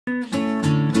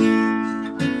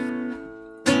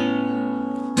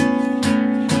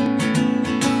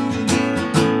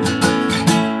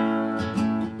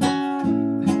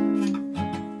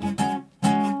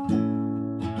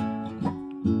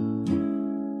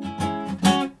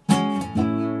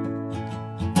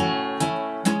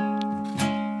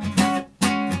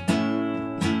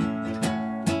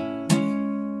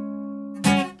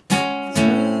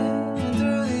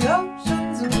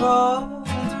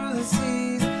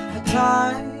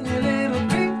tiny little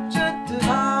creature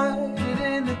divided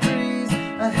into threes.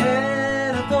 A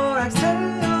head, a thorax,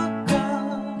 tail,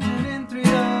 coming in three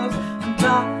doves. I'm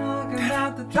talking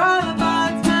about the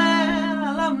Trilobites, man,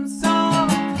 I love them so.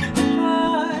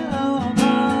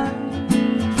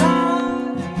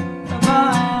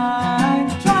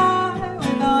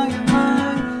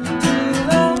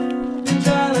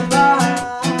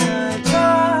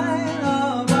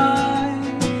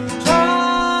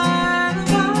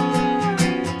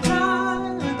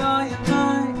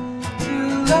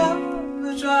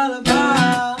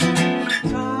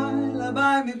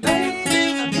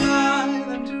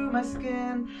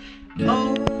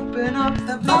 Open up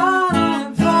the bottle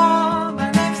and fall my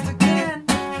next again.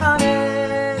 I'm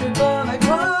headed for my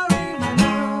quarry, my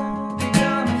love be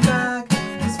coming back.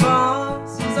 These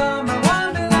fossils are my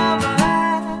wonder love, I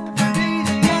have to be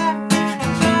the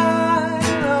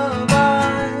Trilobite,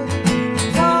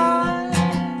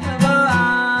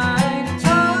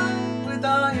 try with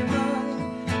all your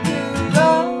might to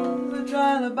love the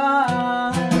Trilobite.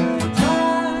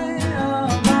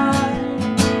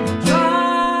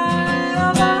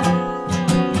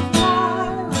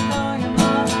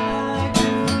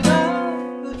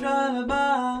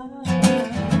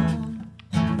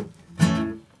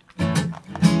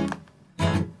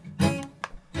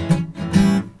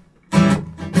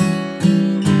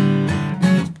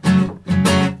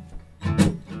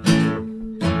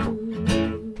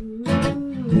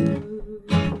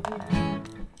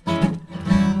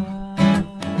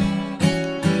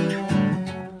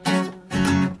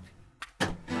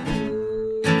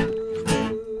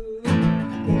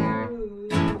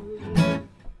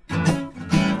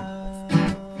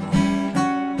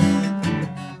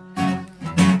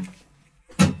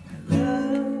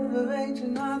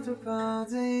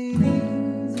 Arthropods ain't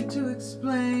easy to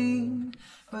explain,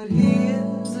 but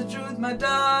here's the truth, my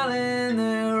darling,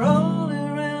 they're rolling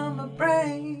around my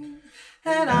brain,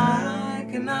 and I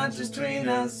cannot just train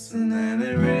us, and then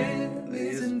it really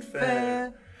isn't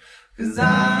fair, 'cause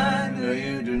I know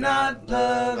you do not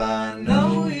love, I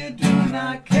know you do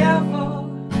not care for.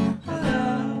 The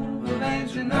love of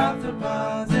ancient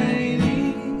arthropods ain't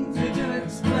easy to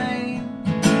explain,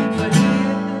 but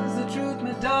here's the truth,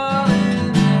 my darling.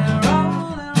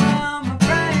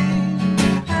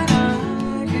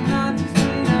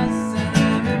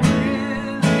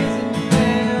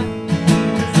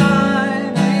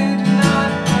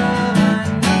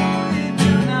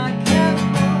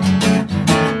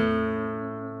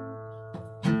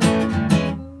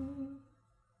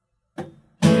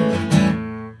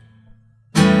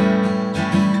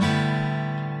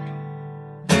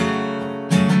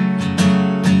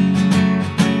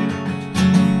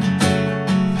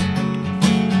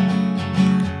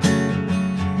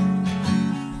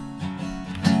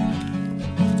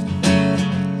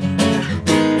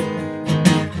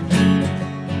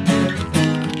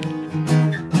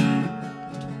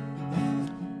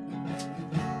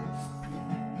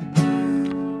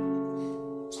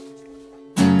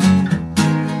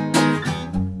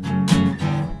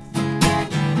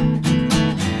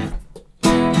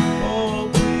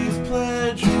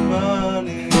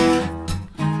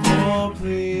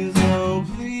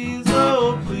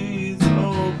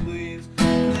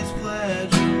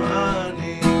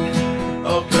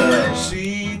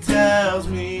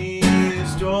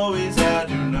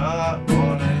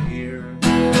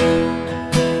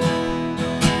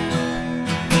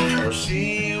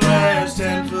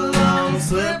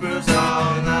 Slippers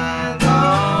all night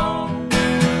long.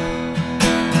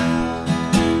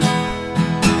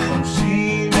 Oh,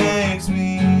 she makes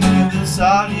me the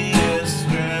soggiest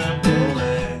scrambled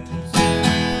eggs.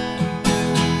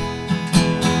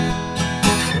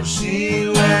 Oh, she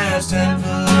wears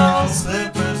 10-foot-long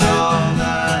slippers all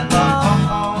night long.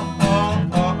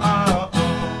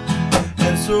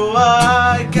 And so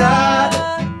I got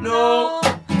no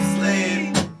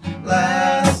sleep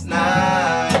last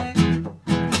night.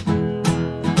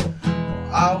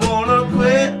 I wanna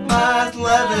quit my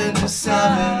 11 to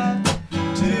 7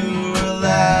 to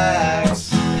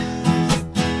relax.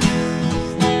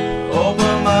 Oh,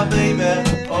 but my baby,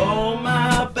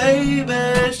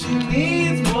 she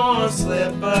needs more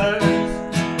slippers.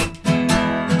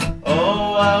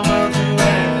 Oh, I will do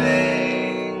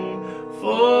anything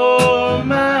for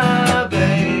my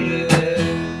baby.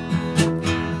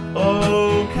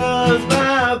 Oh, 'cause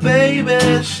my baby,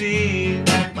 she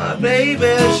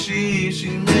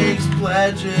makes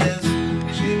pledges,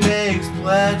 she makes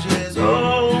pledges.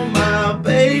 Oh, my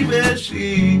baby,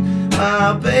 she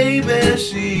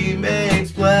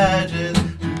makes pledges.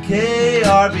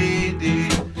 KRBD,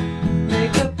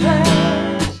 make a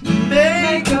pledge, baby.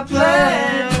 make a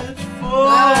pledge for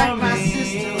like me. my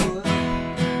sister.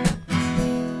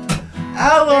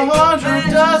 Alejandro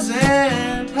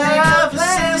doesn't have a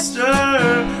sister.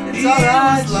 He's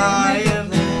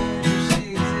lying.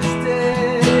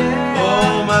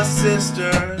 Oh, my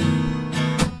sister,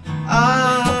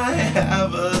 I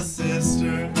have a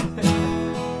sister.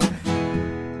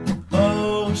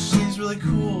 Oh, she's really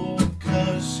cool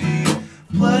because she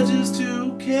pledges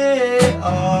to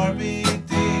KRBD.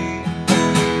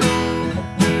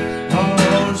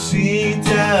 Oh, she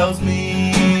tells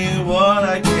me what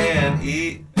I can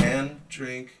eat and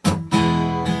drink. Oh,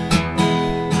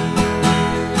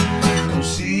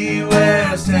 she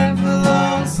wears 10-foot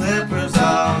long slippers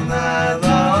all night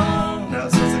long. Now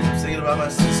it sounds like I'm singing about my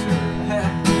sister.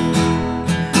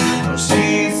 Oh,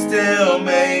 she still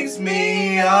makes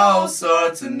me all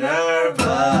sorts of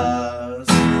nervous.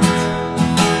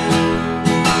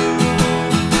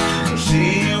 Oh,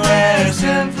 she wears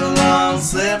 10-foot long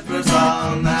slippers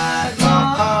all night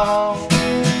long.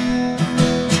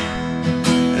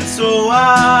 And so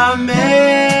I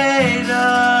made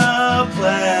a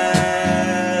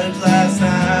pledge last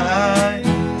night.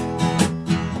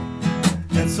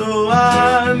 And so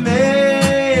I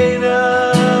made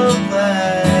a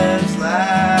pledge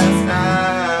last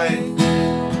night.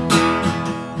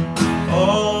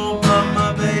 Oh, but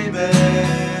my baby,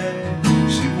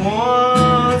 she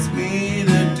wants me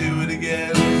to do it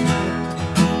again.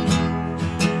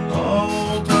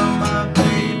 Oh, but my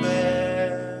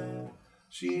baby,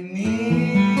 she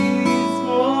needs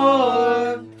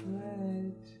more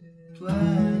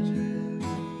pledges.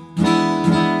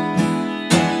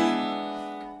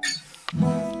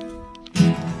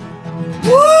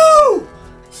 Woo!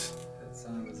 That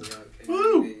song was about KRBD.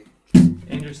 Woo!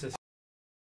 And your sister.